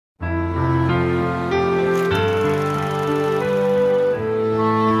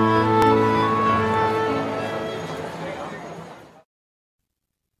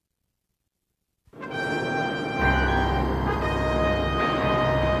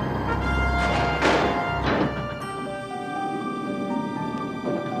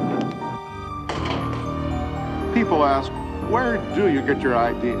People ask, where do you get your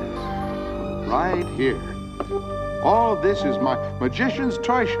ideas? Right here. All this is my magician's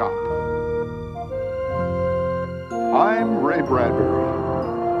toy shop. I'm Ray Bradbury.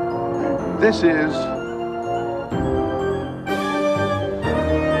 This is...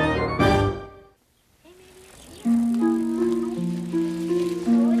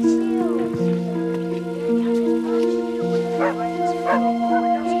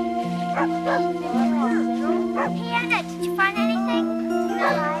 Hannah, did you find anything? No.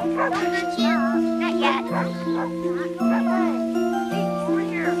 Not you? Not yet. Over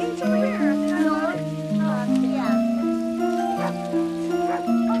here.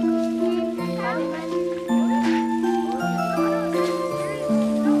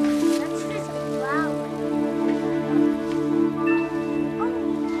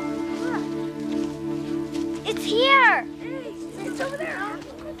 It's here. It's over there.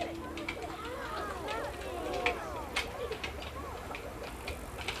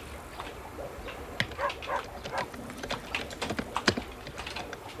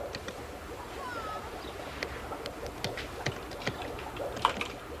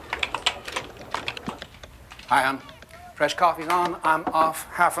 Hi, hon. Fresh coffee's on. I'm off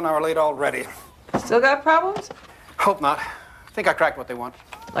half an hour late already. Still got problems? Hope not. Think I cracked what they want.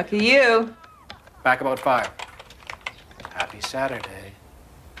 Lucky you. Back about 5. Happy Saturday.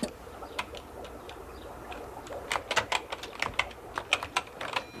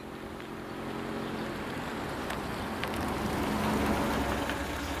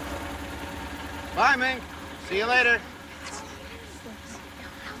 Bye, Ming. See you later.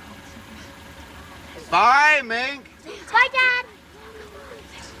 Bye, Ming. Bye, Dad.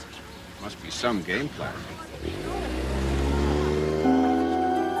 Must be some game plan.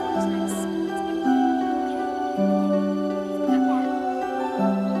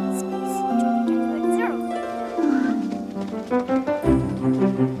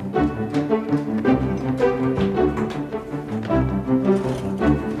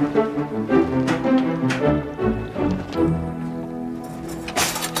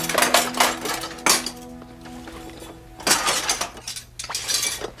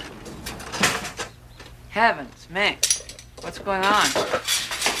 Heavens, Ming. What's going on?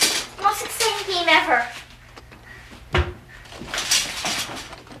 Most exciting game ever.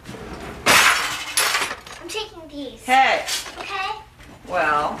 I'm taking these. Hey. Okay?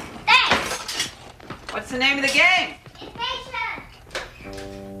 Well, Thanks. what's the name of the game? Invasion.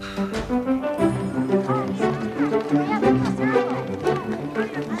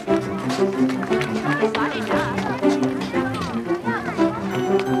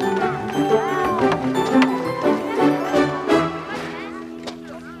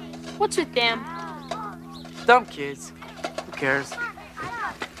 What's with them? Dumb kids. Who cares? How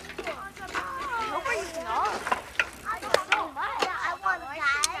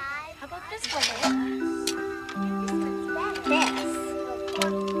about this one? This.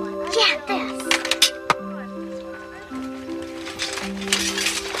 Yeah, this.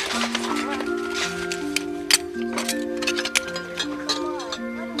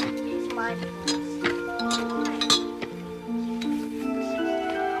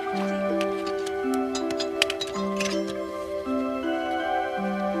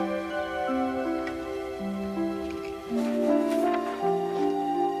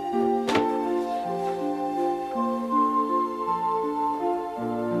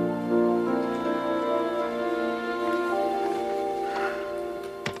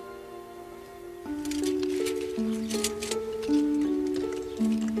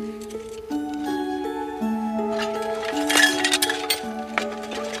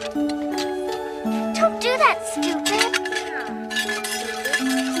 Don't do that, stupid.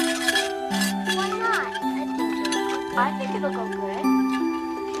 Why not? I think it'll go good.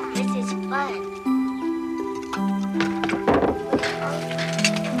 This is fun.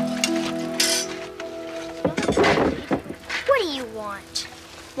 What do you want?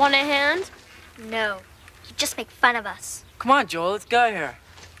 Want a hand? No. You just make fun of us. Come on, Joel, let's go here.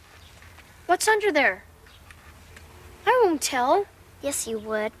 What's under there? I won't tell. Yes, you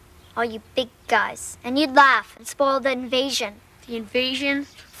would. All you big guys. And you'd laugh and spoil the invasion. The invasion?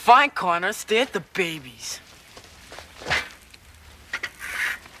 Fine, Connor, stay at the babies.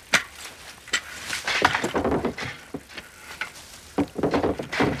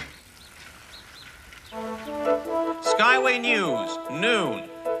 Skyway News, noon.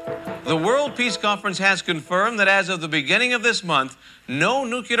 The World Peace Conference has confirmed that as of the beginning of this month, no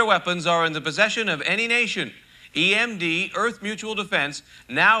nuclear weapons are in the possession of any nation. EMD, Earth Mutual Defense,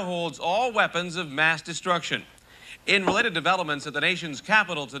 now holds all weapons of mass destruction. In related developments at the nation's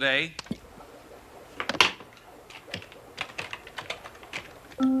capital today,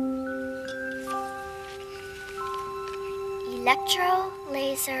 Retro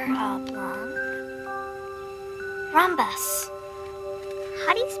laser oblong. Rhombus.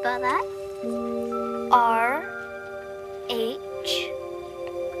 How do you spell that?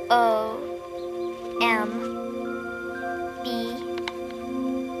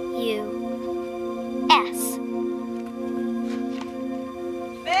 RHOMBUS.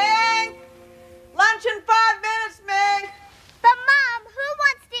 Meg! Lunch in 5 minutes, Meg! But Mom, who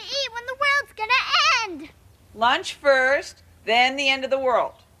wants to eat when the world's gonna end? Lunch first, then the end of the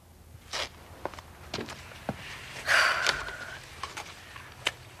world.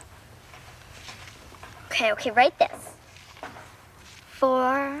 Okay, write this.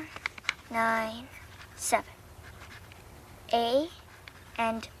 4, 9, 7. A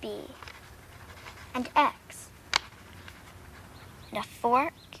and B and X. And a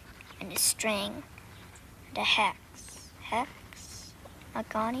fork and a string and a hex. Hex,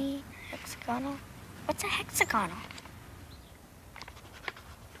 agoni, hexagonal. What's a hexagonal?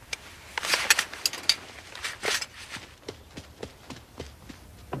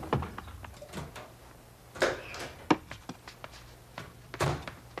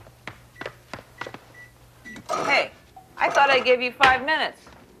 Hey, I thought I gave you 5 minutes.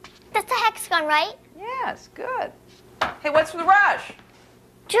 That's a hexagon, right? Yes, good. Hey, what's the rush?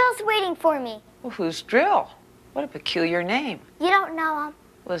 Drill's waiting for me. Well, who's Drill? What a peculiar name. You don't know him.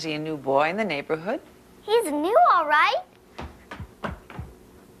 Was he a new boy in the neighborhood? He's new, all right.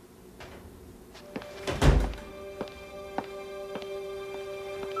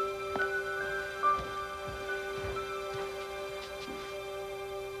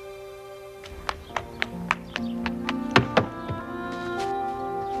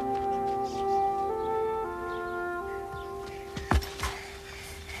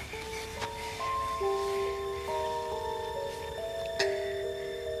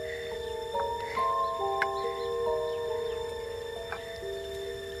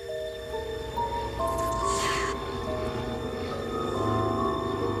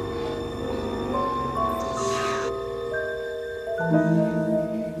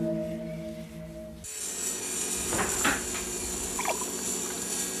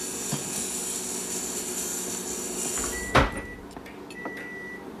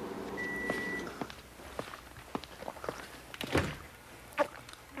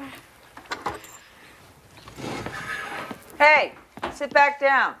 Hey, sit back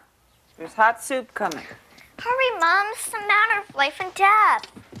down. There's hot soup coming. Hurry, Mom. It's a matter of life and death.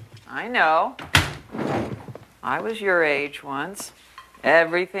 I know. I was your age once.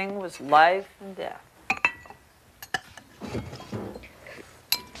 Everything was life and death.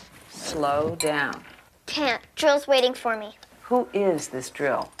 Slow down. Can't. Drill's waiting for me. Who is this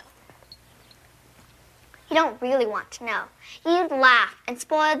Drill? You don't really want to know. You'd laugh and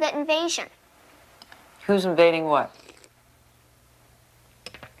spoil the invasion. Who's invading what?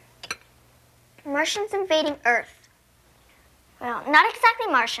 Martians invading Earth. Well, not exactly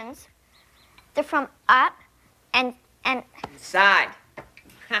Martians. They're from up and... Inside.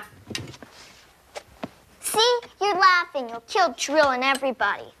 See? You're laughing. You'll kill Drill and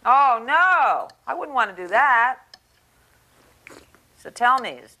everybody. Oh, no. I wouldn't want to do that. So tell me,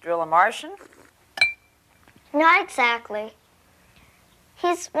 is Drill a Martian? Not exactly.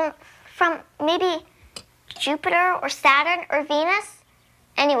 He's from maybe Jupiter or Saturn or Venus.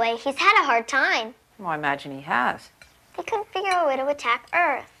 Anyway, he's had a hard time. Well, I imagine he has. They couldn't figure a way to attack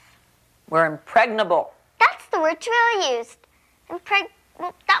Earth. We're impregnable. That's the word Drill used. Well,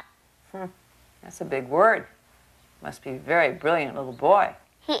 That's a big word. Must be a very brilliant little boy.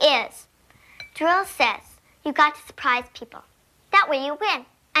 he is. Drill says you got to surprise people. That way you win.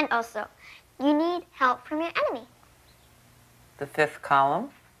 And also, you need help from your enemy. The fifth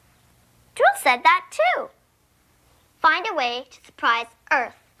column. Drill said that too. Find a way to surprise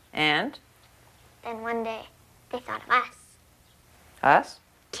Earth. And Then one day, they thought of us. us?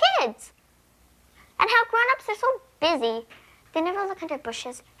 Kids! And how grown-ups are so busy. They never look under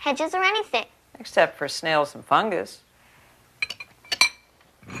bushes, hedges, or anything. Except for snails and fungus.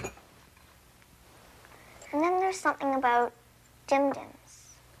 And then there's something about dim-dims.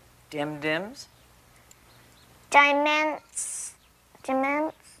 Dim-dims?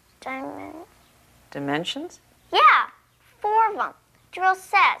 Dimensions? Yeah, 4 of them. Drill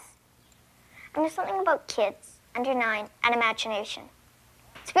says. And there's something about kids under 9 and imagination.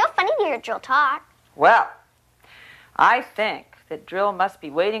 It's real funny to hear Drill talk. Well, I think that Drill must be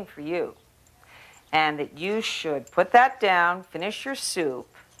waiting for you. And that you should put that down, finish your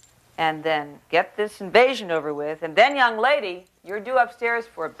soup, and then get this invasion over with. And then, young lady, you're due upstairs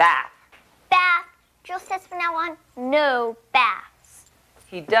for a bath. Bath. Drill says from now on, no baths.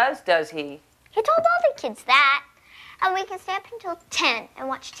 He does he? He told all the kids that. and we can stay up until 10 and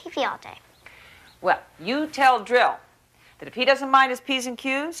watch TV all day. Well, you tell Drill that if he doesn't mind his P's and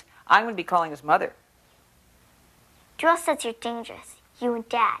Q's, I'm going to be calling his mother. Drill says you're dangerous, you and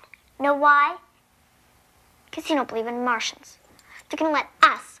Dad. Know why? Because you don't believe in Martians. They're going to let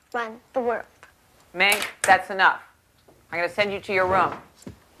us run the world. Mink, that's enough. I'm going to send you to your room.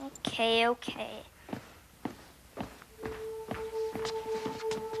 Okay.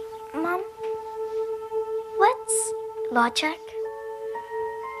 Mom, what's logic?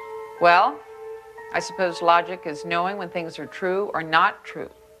 Well, I suppose logic is knowing when things are true or not true.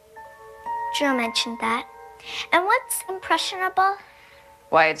 Drill mentioned that. And what's impressionable?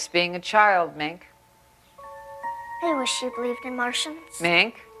 Why, it's being a child, Mink. I wish you believed in Martians.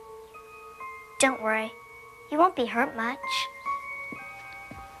 Mink? Don't worry. You won't be hurt much.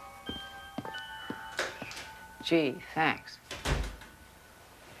 Gee, thanks.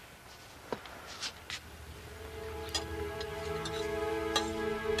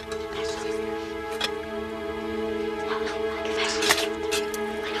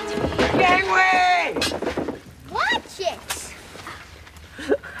 Gangway! Watch it!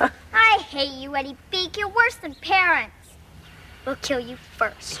 I hate you, Eddie Beak. You're worse than parents. We'll kill you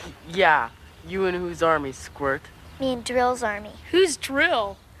first. Yeah, you and whose army, Squirt? Me and Drill's army. Who's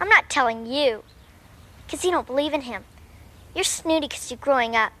Drill? I'm not telling you. Because you don't believe in him. You're snooty because you're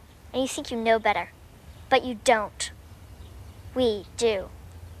growing up. And you think you know better. But you don't. We do.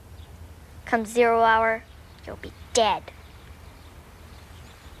 Come 0 hour, you'll be dead.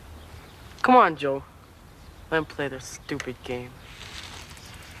 Come on, Joe. Let him play their stupid game.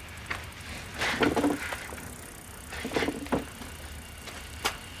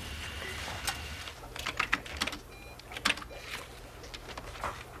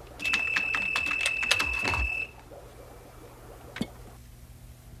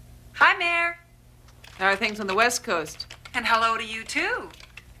 Hi, Mayor. How are things on the West Coast? And hello to you, too.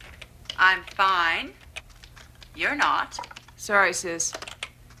 I'm fine. You're not. Sorry, sis.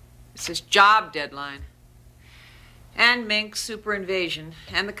 It's this job deadline. And Mink's super invasion.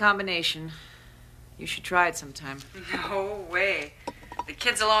 And the combination. You should try it sometime. No way. The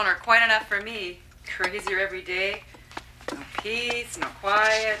kids alone are quite enough for me. Crazier every day. No peace, no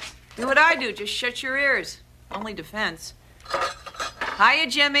quiet. Do what I do. Just shut your ears. Only defense. Hiya,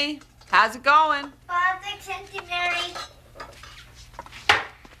 Jimmy. How's it going? Thanks, Auntie Mary.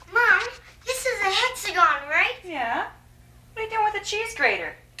 Mom, this is a hexagon, right? Yeah? What are you doing with a cheese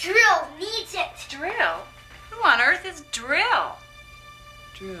grater? Drill needs it. Drill? Who on earth is Drill?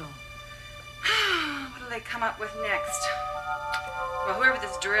 Drill. What'll they come up with next? Well, whoever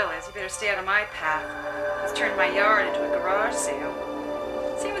this Drill is, you better stay out of my path. He's turned my yard into a garage sale.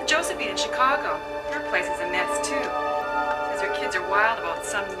 Same with Josephine in Chicago. Her place is a mess, too. Says her kids are wild about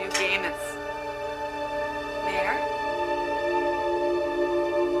some new game that's... Mayor?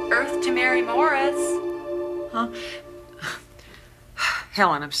 Earth to Mary Morris. Huh?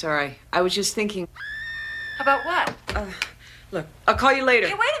 Helen, I'm sorry. I was just thinking... About what? Look, I'll call you later.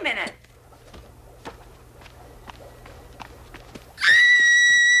 Hey, wait a minute.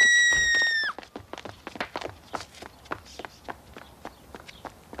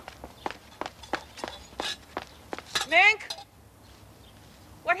 Mink?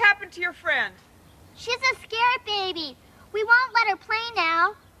 What happened to your friend? She's a scared baby. We won't let her play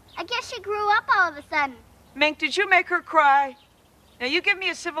now. I guess she grew up all of a sudden. Mink, did you make her cry? Now, you give me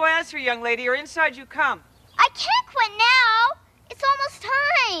a civil answer, young lady, or inside you come. I can't quit now. It's almost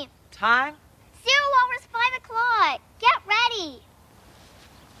time. Time? 0 hour is 5 o'clock. Get ready.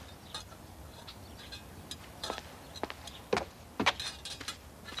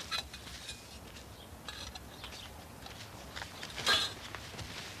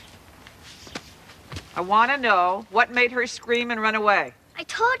 I want to know what made her scream and run away. I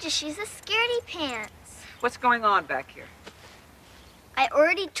told you she's a scaredy pants. What's going on back here? I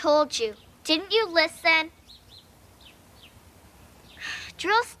already told you. Didn't you listen?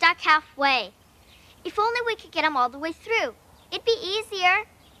 Drill's stuck halfway. If only we could get him all the way through. It'd be easier.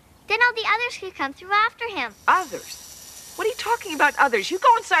 Then all the others could come through after him. Others? What are you talking about, others? You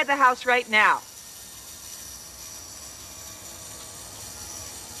go inside the house right now.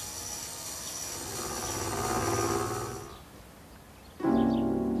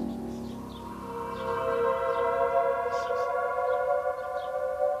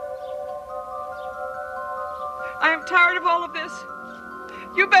 I am tired of all of this.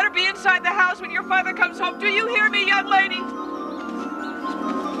 You better be inside the house when your father comes home. Do you hear me, young lady?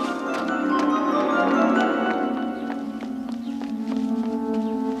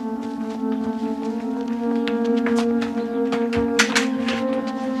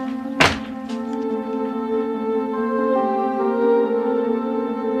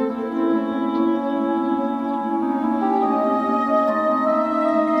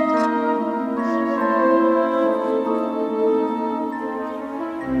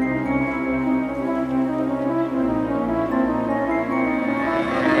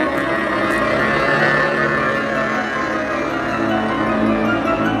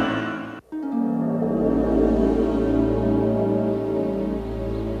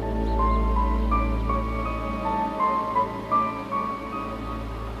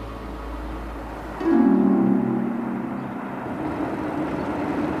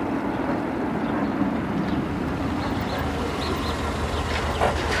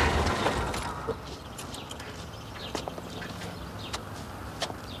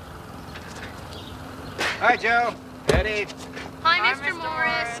 Hi, Joe. Eddie. Hi, Mr.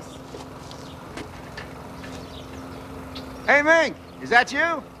 Morris. Hey, Mink, is that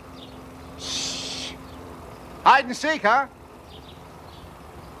you? Shh. Hide and seek, huh?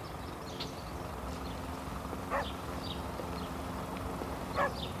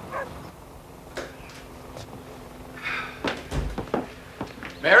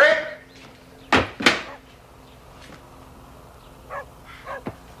 Mary?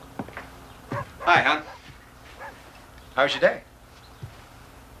 Hi, hon. How was your day?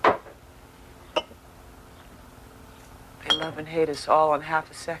 They love and hate us all in half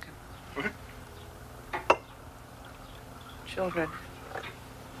a second. Children,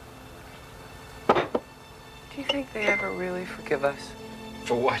 do you think they ever really forgive us?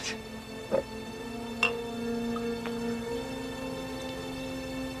 For what?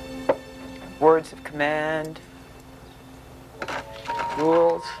 Words of command,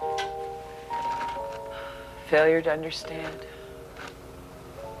 rules, failure to understand,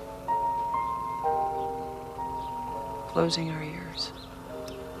 closing our ears.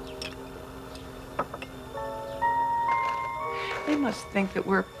 They must think that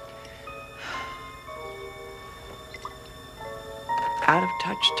we're out of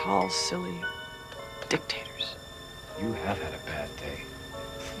touch, tall, silly dictators. You have had a bad day.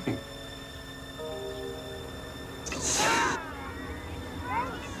 Do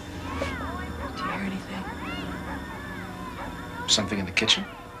you hear anything? Something in the kitchen?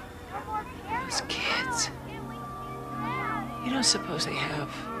 Those kids. You don't suppose they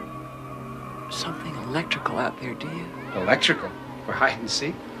have something electrical out there, do you? Electrical? For hide and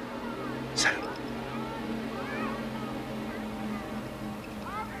seek? Set it.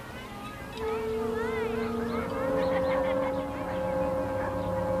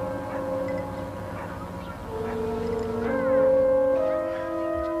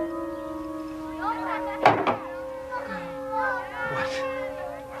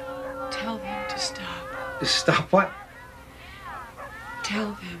 Tell them to stop. Stop what?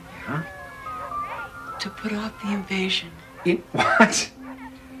 Tell them Huh? to put off the invasion. What?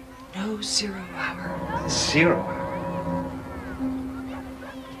 No 0 hour. 0 hour.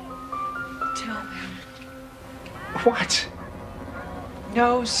 Tell them What?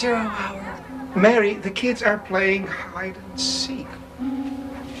 no 0 hour. Mary, the kids are playing hide and seek.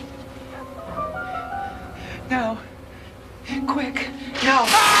 No. Quick. No.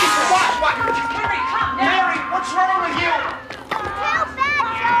 What? Mary, calm down. Mary, what's wrong with you?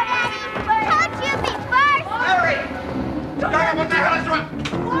 Mary! Diana, what the hell is wrong?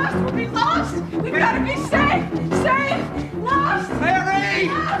 Lost. We'll be lost. We've got to be safe. Safe. Lost. Mary!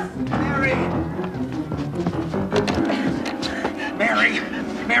 Lost. Mary! Mary!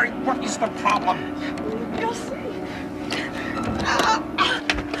 Mary, what is the problem? You'll see.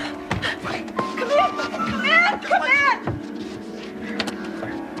 Come in.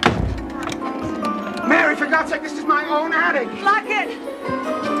 Mary, for God's sake, this is my own attic. Lock it.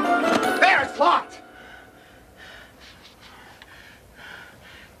 There, it's locked.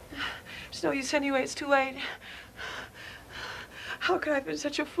 There's no use anyway. It's too late. How could I have been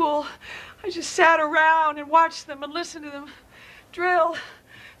such a fool? I just sat around and watched them and listened to them drill.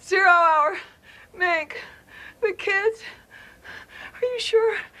 0 hour. Mink. The kids. Are you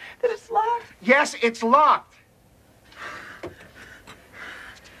sure that it's locked? Yes, it's locked.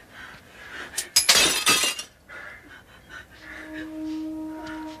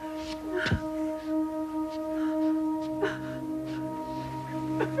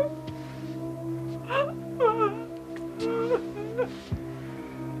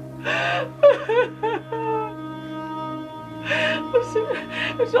 Listen,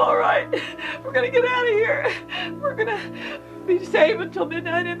 it's all right. We're gonna get out of here. We're gonna be safe until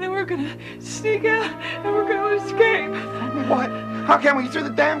midnight, and then we're gonna sneak out, and we're gonna escape. What? How can we? You threw the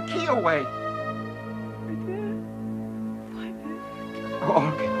damn key away. Right there. Find it.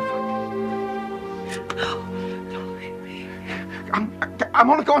 Oh, okay. No, don't leave me. I'm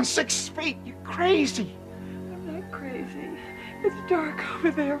only going 6 feet. You're crazy. I'm not crazy. It's dark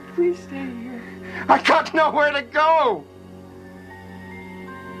over there. Please stay here. I got nowhere to go.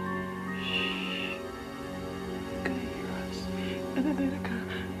 They're gonna hear us, and then they're gonna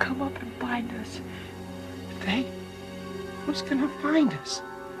come up and find us. They? Who's gonna find us?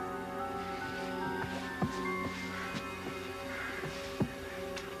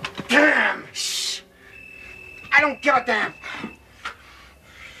 Damn! Shh! I don't give a damn.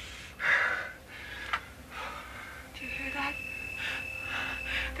 Do you hear that?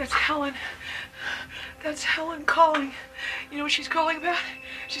 That's Helen. That's Helen calling. You know what she's calling about?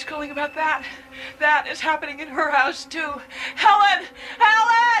 She's calling about that. That is happening in her house, too. Helen!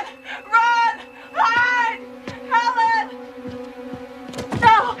 Helen! Run! Hide!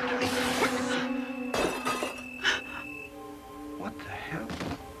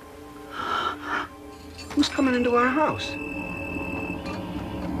 house.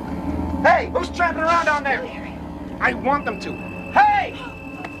 Hey, who's tramping around down there? I want them to. Hey!